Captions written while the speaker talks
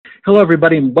Hello,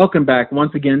 everybody, and welcome back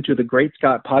once again to the Great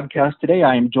Scott Podcast. Today,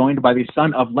 I am joined by the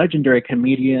son of legendary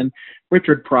comedian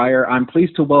Richard Pryor. I'm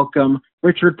pleased to welcome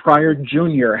Richard Pryor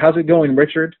Jr. How's it going,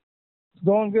 Richard? It's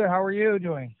going good. How are you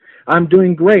doing? I'm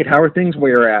doing great. How are things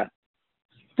where you're at?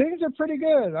 Things are pretty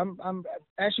good. I'm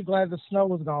actually glad the snow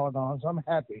was gone, so I'm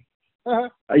happy.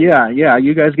 Yeah.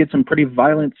 You guys get some pretty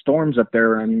violent storms up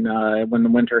there, and when the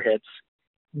winter hits.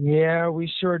 Yeah,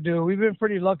 we sure do. We've been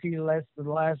pretty lucky the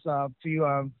last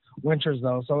few winters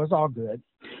though, so it's all good.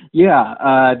 Yeah,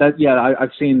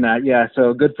 I've seen that. Yeah,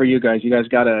 so good for you guys. You guys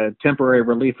got a temporary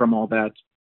relief from all that.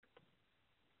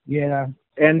 Yeah.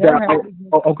 And go ahead.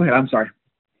 I'm sorry.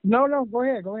 No, go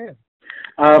ahead.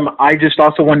 I just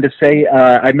also wanted to say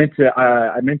I meant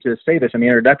to say this in the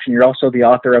introduction. You're also the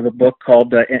author of a book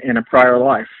called "In a Prior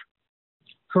Life."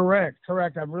 Correct.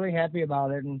 I'm really happy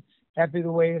about it, and happy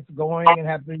the way it's going, and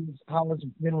happy how it's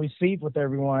been received with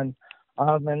everyone.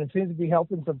 And it seems to be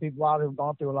helping some people out who've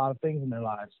gone through a lot of things in their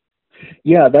lives.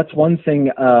 Yeah, that's one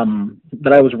thing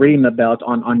that I was reading about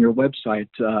on your website,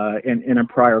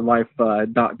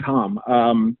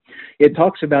 inapriorlife.com. It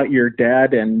talks about your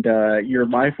dad and your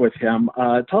life with him.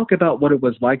 Talk about what it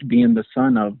was like being the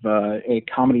son of a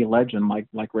comedy legend like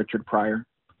Richard Pryor.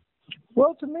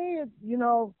 Well, to me,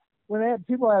 when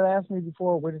people had asked me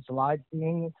before what it's like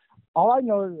being, all I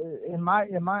know is in my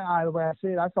eye, the way I see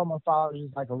it, I saw my father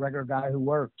just like a regular guy who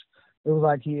worked. It was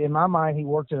like in my mind, he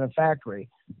worked in a factory.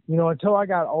 Until I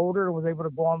got older and was able to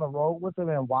go on the road with him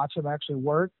and watch him actually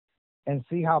work and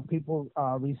see how people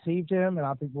received him and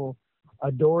how people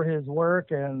adore his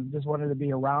work and just wanted to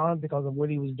be around him because of what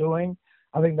he was doing.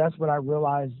 I think that's when I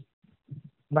realized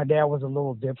my dad was a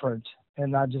little different and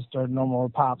not just a normal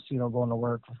pops, going to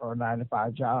work for a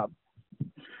 9-to-5 job.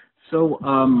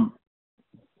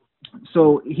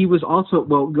 So he was also,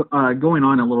 going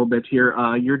on a little bit here,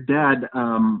 your dad,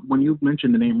 when you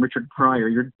mentioned the name Richard Pryor,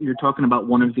 you're talking about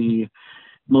one of the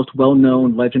most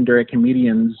well-known legendary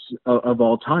comedians of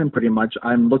all time, pretty much.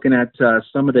 I'm looking at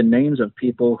some of the names of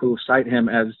people who cite him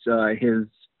as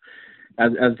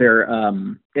their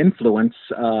influence,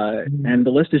 and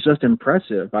the list is just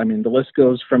impressive. I mean, the list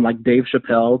goes from like Dave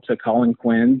Chappelle to Colin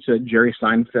Quinn to Jerry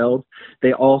Seinfeld.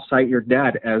 They all cite your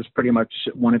dad as pretty much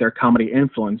one of their comedy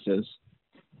influences.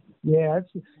 Yeah,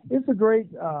 it's a great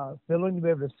feeling to be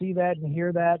able to see that and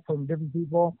hear that from different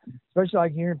people, especially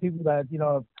like hearing people that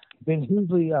have been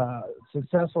hugely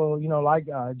successful, like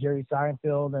Jerry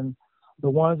Seinfeld, and the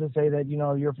ones that say that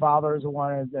your father is the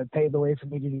one that paved the way for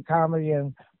me to do comedy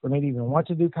and for me to even want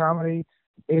to do comedy.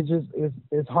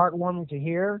 It's heartwarming to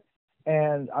hear,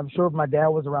 and I'm sure if my dad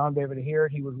was around, able to hear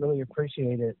it, he would really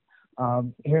appreciate it.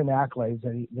 Hearing the accolades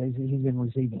that he's been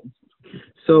receiving.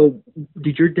 So,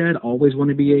 did your dad always want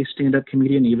to be a stand-up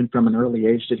comedian, even from an early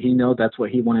age? Did he know that's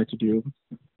what he wanted to do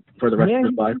for the rest of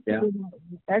his life? Yeah.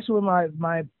 Actually, my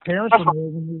parents,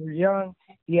 when we were young,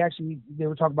 they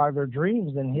were talking about their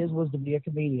dreams, and his was to be a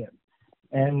comedian,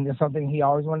 and it's something he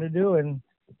always wanted to do. And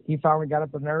he finally got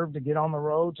up the nerve to get on the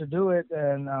road to do it,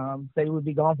 and they would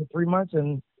be gone for 3 months,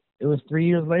 and it was 3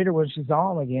 years later when she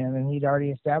saw him again, and he'd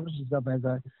already established himself as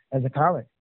a comic.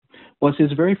 Was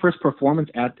his very first performance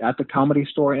at the Comedy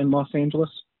Store in Los Angeles?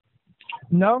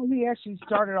 No, he actually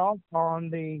started off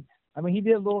he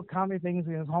did little comedy things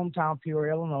in his hometown,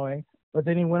 Peoria, Illinois, but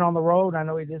then he went on the road. I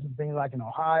know he did some things like in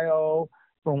Ohio,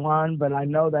 for one, but I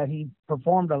know that he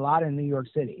performed a lot in New York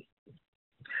City.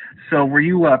 So were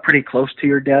you pretty close to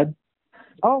your dad?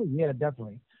 Oh, yeah,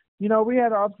 definitely. We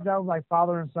had our ups and downs like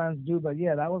father and sons do, but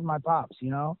yeah, that was my pops,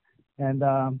 and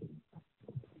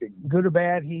good or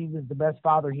bad, he was the best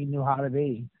father he knew how to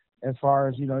be, as far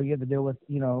as, you had to deal with,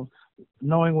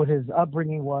 knowing what his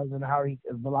upbringing was and how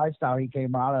the lifestyle he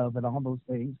came out of and all those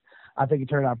things. I think it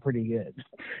turned out pretty good.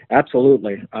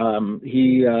 Absolutely.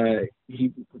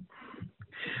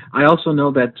 I also know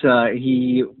that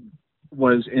he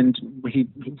was and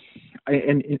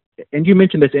you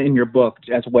mentioned this in your book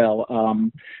as well,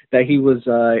 that he was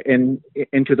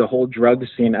into the whole drug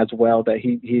scene as well, that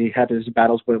he had his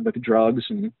battles with drugs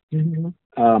and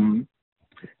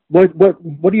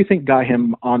what do you think got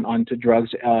him onto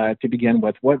drugs to begin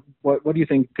with? What do you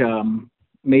think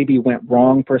maybe went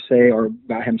wrong per se, or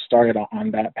got him started on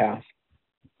that path?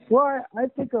 Well, I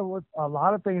think a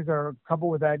lot of things are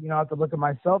coupled with that. I have to look at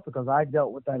myself because I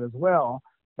dealt with that as well.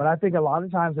 But I think a lot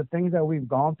of times the things that we've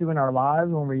gone through in our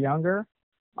lives when we're younger,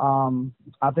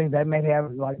 I think that may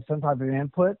have like some type of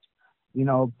input.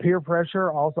 Peer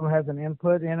pressure also has an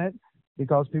input in it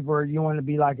because you want to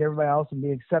be like everybody else and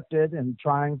be accepted and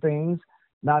trying things,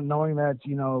 not knowing that,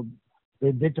 the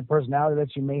addictive personality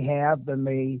that you may have that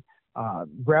may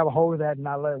grab a hold of that and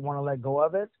not want to let go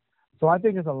of it. So I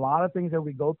think there's a lot of things that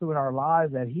we go through in our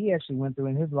lives that he actually went through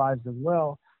in his life as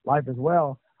well.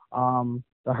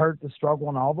 The hurt, the struggle,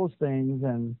 and all those things.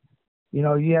 And you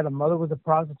know, you had a mother was a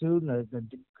prostitute, and the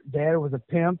dad was a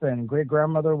pimp, and great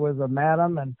grandmother was a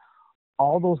madam, and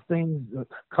all those things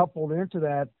coupled into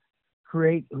that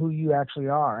create who you actually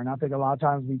are. And I think a lot of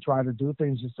times we try to do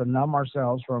things just to numb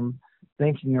ourselves from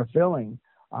thinking or feeling.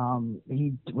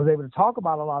 He was able to talk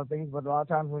about a lot of things, but a lot of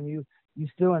times when you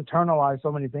still internalize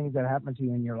so many things that happen to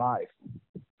you in your life.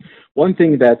 One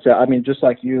thing that, I mean, just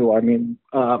like you, I mean,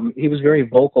 he was very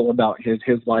vocal about his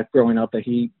life growing up, that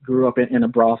he grew up in a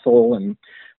brothel. And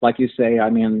like you say, I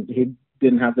mean, he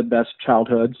didn't have the best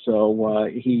childhood. So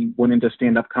he went into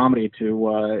stand-up comedy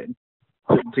to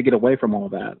get away from all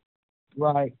that.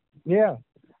 Right. Yeah.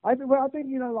 I think,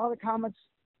 you know, a lot of comics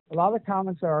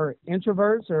are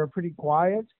introverts or are pretty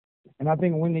quiet. And I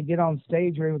think when they get on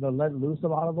stage, you're able to let loose a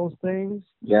lot of those things.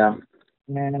 Yeah.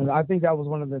 And I think that was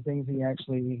one of the things he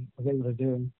actually was able to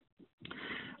do.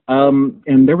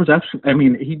 And there was actually, I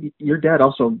mean, your dad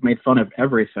also made fun of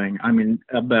everything.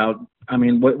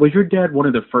 Was your dad one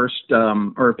of the first,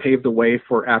 or paved the way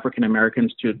for African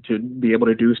Americans to be able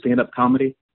to do stand-up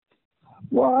comedy?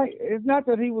 Well, it's not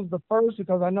that he was the first,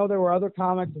 because I know there were other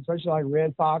comics, especially like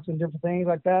Red Fox and different things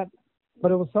like that.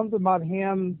 But it was something about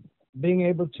him being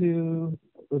able to,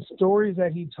 the stories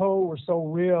that he told were so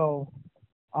real,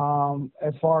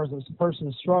 as far as this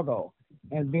person's struggle,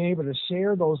 and being able to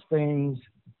share those things.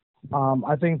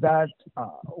 I think that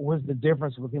was the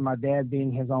difference with him, my dad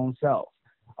being his own self,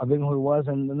 being who he was.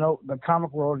 And the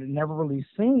comic world had never really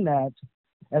seen that,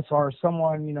 as far as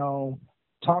someone, you know,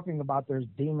 talking about their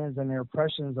demons and their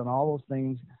oppressions and all those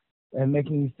things, and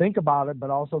making you think about it, but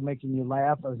also making you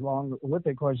laugh as long with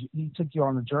it, because he took you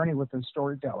on a journey with his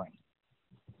storytelling.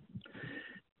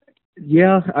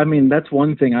 Yeah, I mean, that's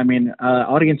one thing. I mean,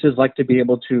 audiences like to be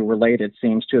able to relate, it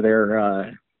seems, to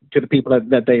their to the people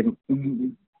that they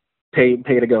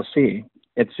pay to go see.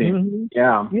 It seems. Mm-hmm.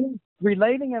 Yeah.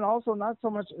 Relating, and also not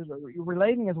so much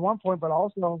relating is one point, but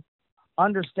also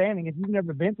understanding. If you've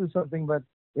never been through something, but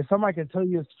if somebody can tell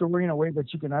you a story in a way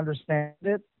that you can understand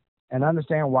it and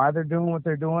understand why they're doing what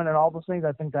they're doing and all those things,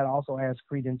 I think that also adds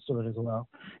credence to it as well.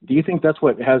 Do you think that's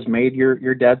what has made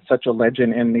your dad such a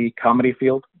legend in the comedy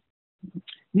field?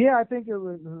 Yeah, I think it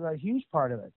was a huge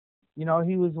part of it. You know,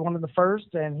 he was one of the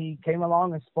first, and he came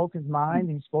along and spoke his mind.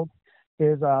 He spoke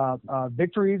his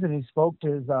victories, and he spoke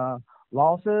his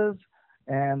losses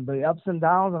and the ups and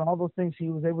downs and all those things he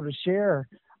was able to share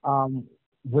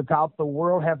without the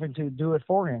world having to do it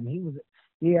for him.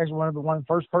 He actually one of the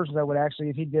first persons that would actually,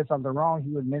 if he did something wrong, he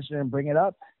would mention it and bring it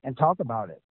up and talk about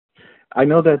it. I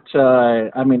know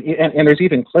that, I mean, and there's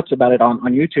even clips about it on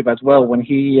YouTube as well. When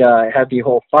he had the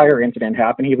whole fire incident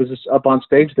happen, he was just up on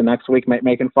stage the next week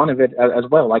making fun of it as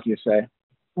well, like you say.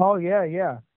 Oh,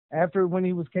 yeah. After, when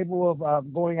he was capable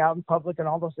of going out in public and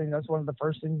all those things, that's one of the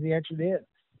first things he actually did,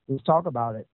 was talk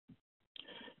about it.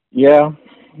 Yeah,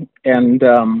 and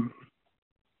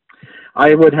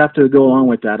I would have to go along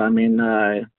with that. I mean,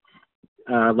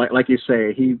 like you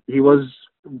say, he was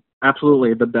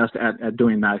absolutely the best at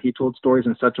doing that. He told stories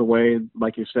in such a way,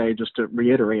 like you say, just to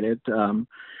reiterate it,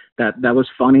 that was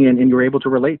funny, and you were able to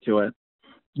relate to it.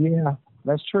 Yeah,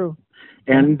 that's true.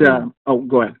 And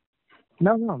go ahead.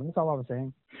 No, that's all I was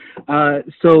saying.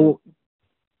 So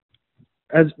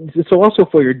also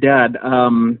for your dad,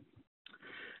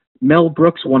 Mel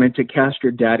Brooks wanted to cast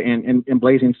your dad in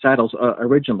Blazing Saddles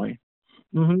originally.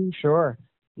 Mm-hmm, sure.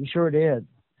 He sure did.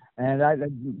 And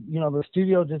the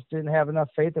studio just didn't have enough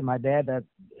faith in my dad, that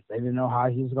they didn't know how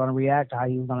he was going to react, how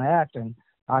he was going to act, and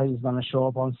how he was going to show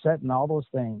up on set and all those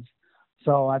things.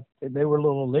 So they were a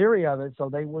little leery of it, so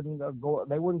they wouldn't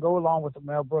go along with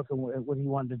Mel Brooks and what he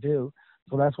wanted to do.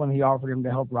 So that's when he offered him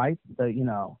to help write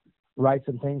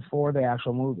some things for the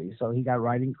actual movie. So he got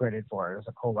writing credit for it as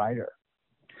a co-writer.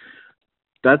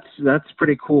 That's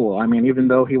pretty cool. I mean, even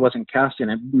though he wasn't cast in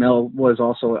it, Mel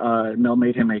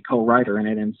made him a co-writer in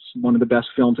it, and it's one of the best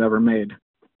films ever made.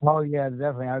 Oh yeah,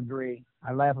 definitely. I agree.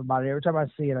 I laugh about it every time I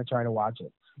see it. I try to watch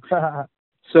it.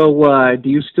 So, do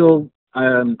you still?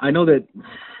 I know that.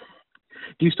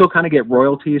 Do you still kind of get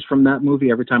royalties from that movie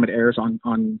every time it airs on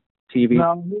TV?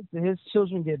 No, his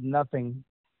children get nothing.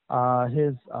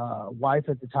 His wife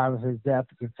at the time of his death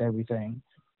gets everything.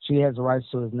 She has the rights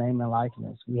to his name and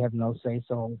likeness. We have no say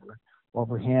so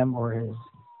over him or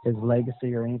his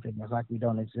legacy or anything. It's like we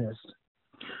don't exist.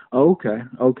 Okay.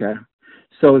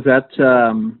 So is that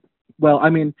well? I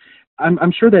mean,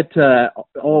 I'm sure that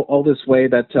all this way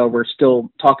that we're still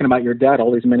talking about your dad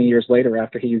all these many years later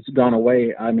after he's gone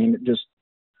away. I mean, just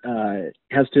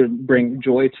has to bring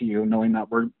joy to you, knowing that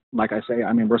we're, like I say,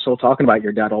 I mean, we're still talking about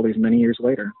your dad all these many years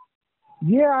later.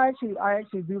 Yeah, I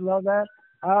actually do love that.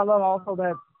 I love also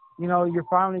that, you're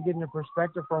finally getting a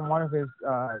perspective from one of his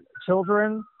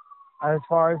children as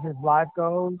far as his life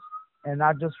goes, and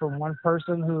not just from one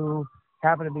person who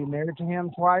happened to be married to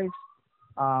him twice.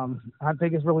 I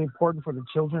think it's really important for the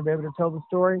children to be able to tell the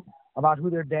story about who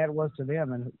their dad was to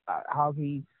them, and how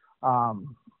he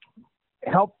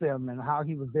helped them, and how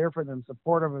he was there for them,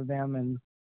 supportive of them, and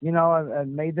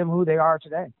made them who they are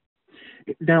today.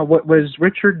 Now, what was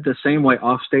Richard the same way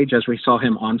off stage as we saw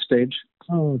him on stage?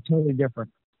 Oh, totally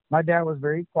different. My dad was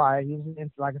very quiet. He was,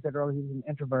 like I said earlier, he was an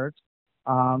introvert,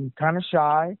 kind of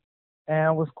shy,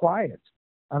 and was quiet.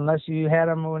 Unless you had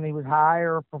him when he was high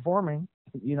or performing,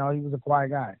 he was a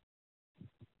quiet guy.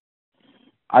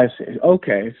 I see.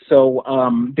 Okay. So,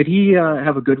 did he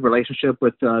have a good relationship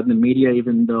with the media,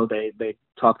 even though they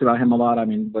talked about him a lot? I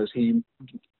mean,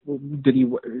 did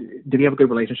he have a good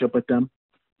relationship with them?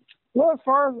 Well, as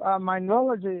far as my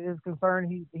knowledge is concerned,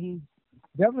 he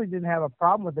definitely didn't have a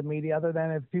problem with the media, other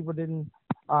than if people didn't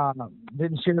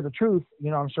share the truth.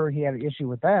 I'm sure he had an issue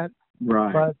with that.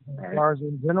 Right. But as far as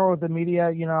in general with the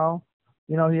media, he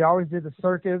always did the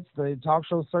circuits, the talk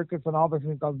show circuits, and all this,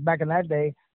 because back in that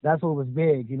day, that's what was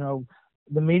big.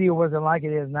 The media wasn't like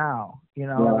it is now.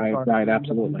 Right,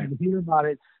 absolutely. To hear about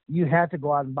it, you had to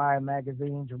go out and buy a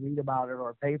magazine to read about it, or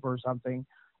a paper or something.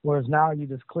 Whereas now you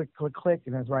just click,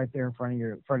 and it's right there in front of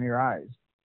your eyes.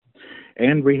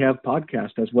 And we have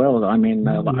podcasts as well. I mean,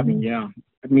 yeah,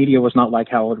 media was not like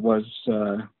how it was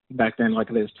back then,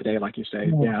 like it is today, like you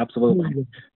say. Yeah, absolutely.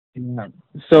 Yeah.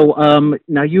 So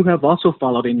now you have also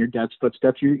followed in your dad's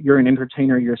footsteps. You're an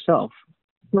entertainer yourself.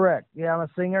 Correct. Yeah, I'm a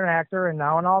singer and actor, and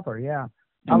now an author. Yeah,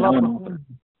 I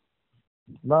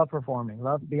love performing,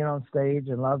 love being on stage,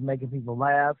 and love making people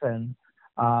laugh. And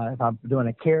if I'm doing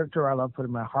a character, I love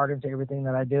putting my heart into everything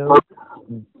that I do.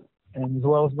 And as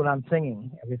well as when I'm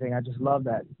singing, everything. I just love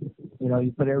that.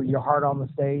 You put your heart on the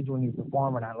stage when you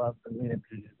perform, and I love being able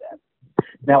to do that.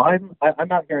 Now, I'm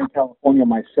out here in California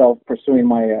myself, pursuing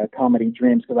my comedy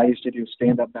dreams, because I used to do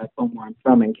stand-up back home where I'm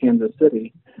from in Kansas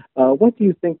City. What do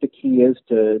you think the key is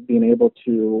to being able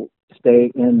to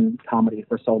stay in comedy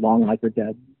for so long, like your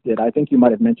dad did? I think you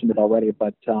might have mentioned it already,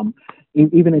 but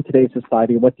even in today's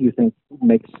society, what do you think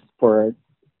makes for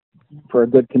a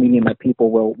good comedian that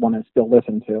people will want to still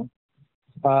listen to?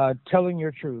 Telling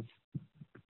your truth.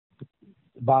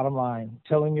 Bottom line,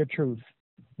 telling your truth,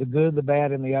 the good, the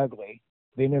bad, and the ugly.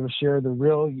 They never share the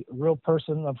real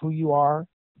person of who you are,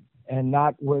 and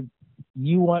not what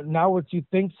you want, not what you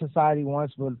think society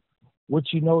wants, but what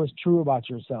is true about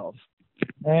yourself.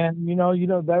 And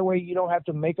that way you don't have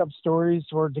to make up stories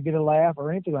to get a laugh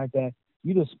or anything like that.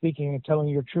 You're just speaking and telling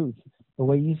your truth the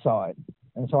way you saw it.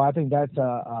 And so I think that's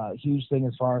a huge thing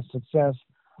as far as success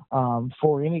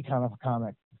for any kind of a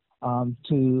comic.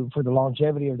 For the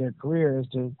longevity of their career is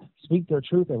to speak their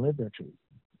truth and live their truth.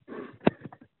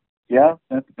 Yeah,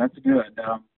 that's good.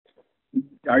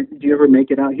 Do you ever make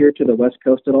it out here to the West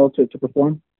Coast at all to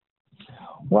perform?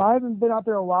 Well, I haven't been out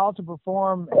there a while to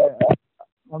perform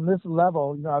on this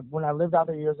level. When I lived out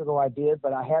there years ago, I did,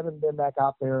 but I haven't been back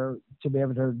out there to be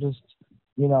able to just,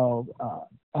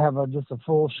 have just a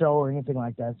full show or anything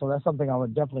like that. So that's something I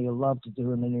would definitely love to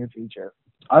do in the near future.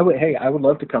 I would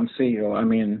love to come see you. I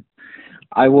mean,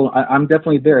 I'm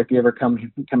definitely there if you ever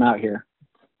come out here.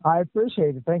 I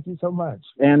appreciate it. Thank you so much.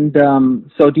 And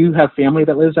so do you have family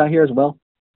that lives out here as well?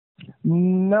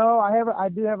 No, I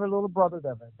do have a little brother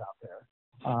that lives out there.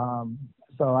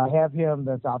 So I have him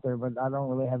that's out there, but I don't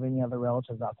really have any other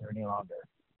relatives out there any longer.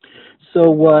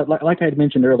 So like I had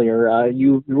mentioned earlier,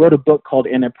 you wrote a book called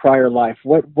In a Prior Life.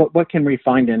 What can we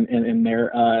find in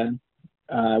there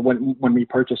when we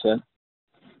purchase it?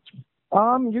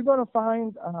 You're going to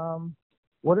find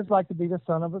what it's like to be the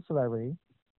son of a celebrity,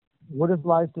 what it's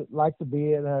like to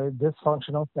be in a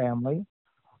dysfunctional family,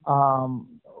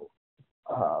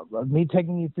 me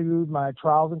taking you through my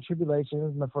trials and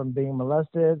tribulations from being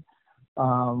molested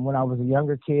when I was a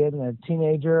younger kid and a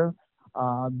teenager,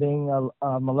 being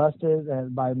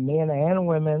molested by men and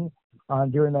women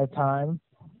during that time,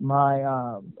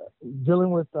 my dealing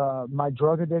with my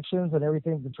drug addictions and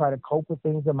everything to try to cope with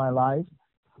things in my life.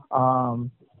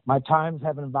 My times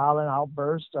having violent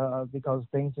outbursts because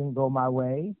things didn't go my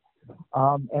way,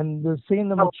 and seeing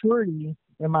the maturity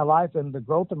in my life and the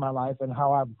growth in my life and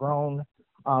how I've grown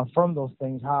from those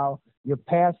things, how your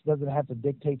past doesn't have to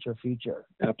dictate your future.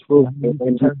 Absolutely. You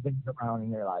can turn things around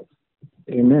in your life.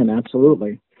 Amen.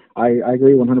 Absolutely. I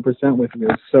agree 100% with you.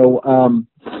 So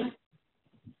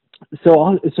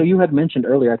So you had mentioned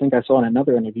earlier, I think I saw in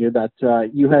another interview that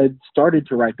you had started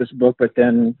to write this book, but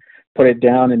then put it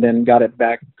down and then got it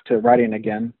back to writing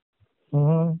again.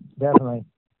 Definitely.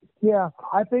 Yeah,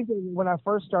 I think that when I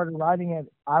first started writing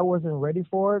it, I wasn't ready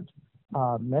for it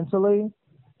mentally,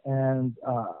 and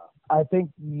I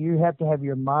think you have to have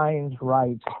your mind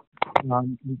right,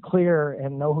 be clear,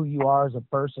 and know who you are as a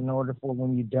person in order for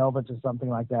when you delve into something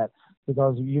like that,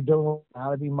 because you're dealing with a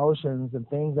lot of emotions and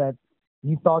things that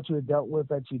you thought you had dealt with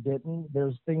that you didn't.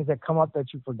 There's things that come up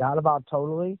that you forgot about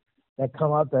totally, that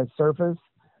come up that surface.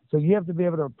 So you have to be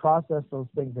able to process those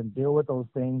things and deal with those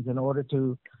things in order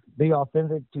to be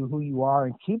authentic to who you are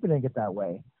and keeping it that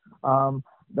way.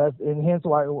 That's and hence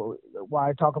why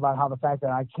I talk about how the fact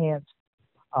that I can't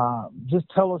just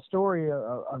tell a story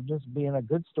of just being a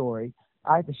good story.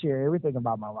 I have to share everything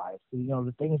about my life. You know,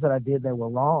 the things that I did that were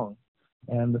wrong,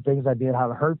 and the things I did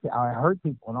how I hurt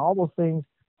people, and all those things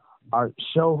are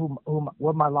show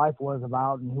what my life was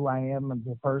about and who I am as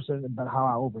a person, but how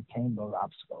I overcame those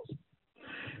obstacles.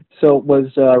 So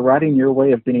was writing your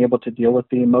way of being able to deal with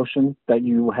the emotion that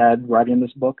you had writing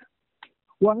this book?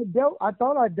 Well, I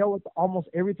thought I dealt with almost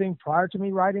everything prior to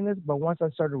me writing this, but once I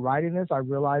started writing this, I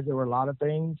realized there were a lot of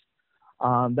things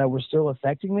that were still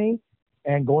affecting me,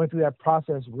 and going through that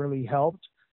process really helped.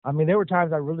 I mean, there were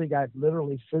times I really got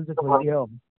literally physically ill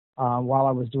while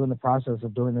I was doing the process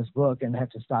of doing this book and had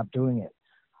to stop doing it.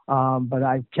 But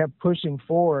I kept pushing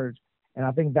forward, and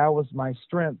I think that was my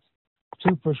strength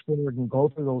to push forward and go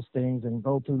through those things and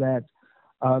go through that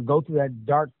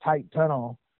dark, tight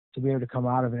tunnel to be able to come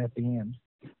out of it at the end.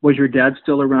 Was your dad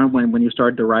still around when you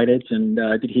started to write it, and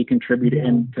did he contribute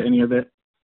to any of it?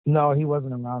 No, he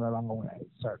wasn't around at all when I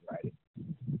started writing.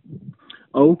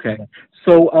 Okay.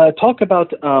 So talk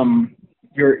about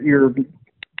your.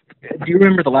 Do you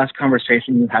remember the last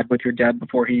conversation you had with your dad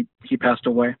before he passed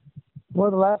away? Well,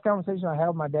 the last conversation I had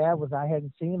with my dad was I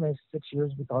hadn't seen him in 6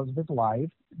 years because of his wife.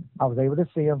 I was able to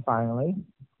see him finally.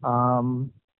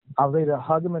 I was able to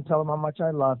hug him and tell him how much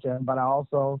I loved him, but I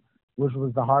also, which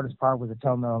was the hardest part, was to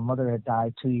tell him that my mother had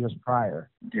died 2 years prior.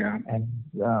 Yeah. And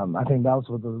I think that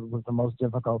was the most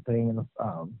difficult thing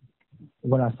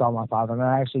when I saw my father. And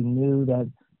I actually knew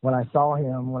that when I saw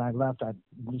him, when I left, I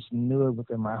just knew it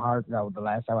within my heart that was the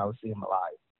last time I would see him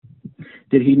alive.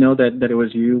 Did he know that it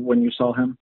was you when you saw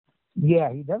him?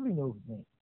 Yeah, he definitely knew it was me.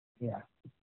 Yeah.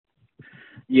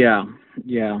 Yeah.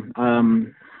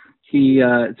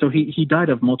 He died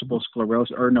of multiple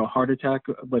sclerosis, or no, heart attack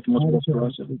with multiple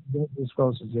sclerosis.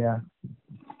 Sclerosis, yeah.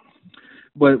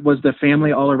 Was the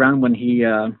family all around when he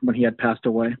had passed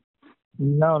away?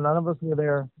 No, none of us were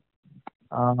there.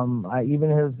 Even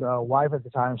his wife at the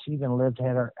time, she even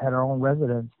had her own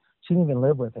residence. She didn't even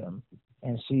live with him,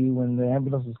 and when the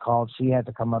ambulance was called, she had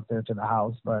to come up there to the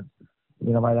house. But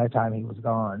by that time he was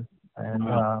gone,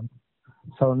 and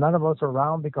so none of us were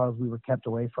around because we were kept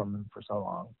away from him for so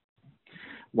long.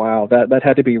 Wow, that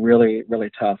had to be really,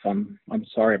 really tough. I'm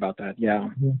sorry about that. Yeah.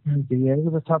 Yeah, it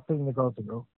was a tough thing to go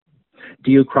through.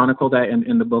 Do you chronicle that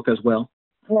in the book as well?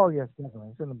 Oh yes,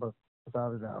 definitely. It's in the book,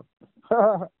 without a doubt.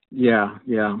 Yeah.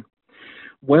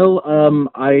 Well,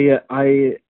 I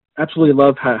absolutely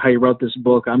love how you wrote this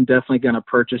book. I'm definitely going to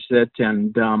purchase it,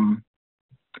 and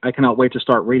I cannot wait to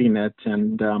start reading it.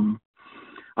 And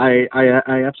I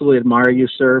absolutely admire you,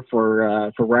 sir,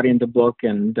 for writing the book,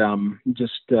 and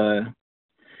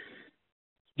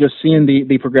just seeing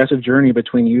the progressive journey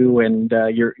between you and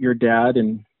your dad,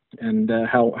 and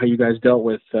how you guys dealt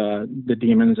with the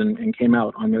demons and came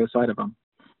out on the other side of them.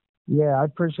 Yeah, I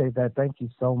appreciate that. Thank you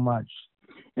so much.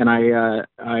 And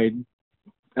I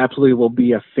absolutely will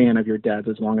be a fan of your dad's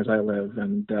as long as I live,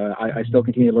 and I still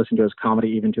continue to listen to his comedy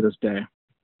even to this day.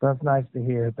 That's nice to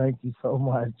hear. Thank you so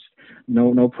much.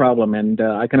 No problem. And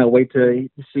I cannot wait to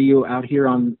see you out here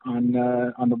on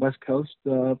the West Coast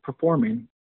performing.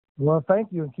 Well,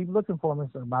 thank you, and keep looking for me,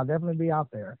 sir. I'll definitely be out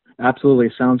there.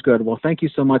 Absolutely. Sounds good. Well, thank you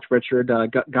so much, Richard.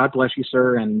 God bless you,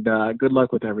 sir, and good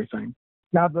luck with everything.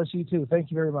 God bless you, too. Thank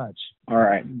you very much. All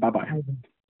right. Bye-bye.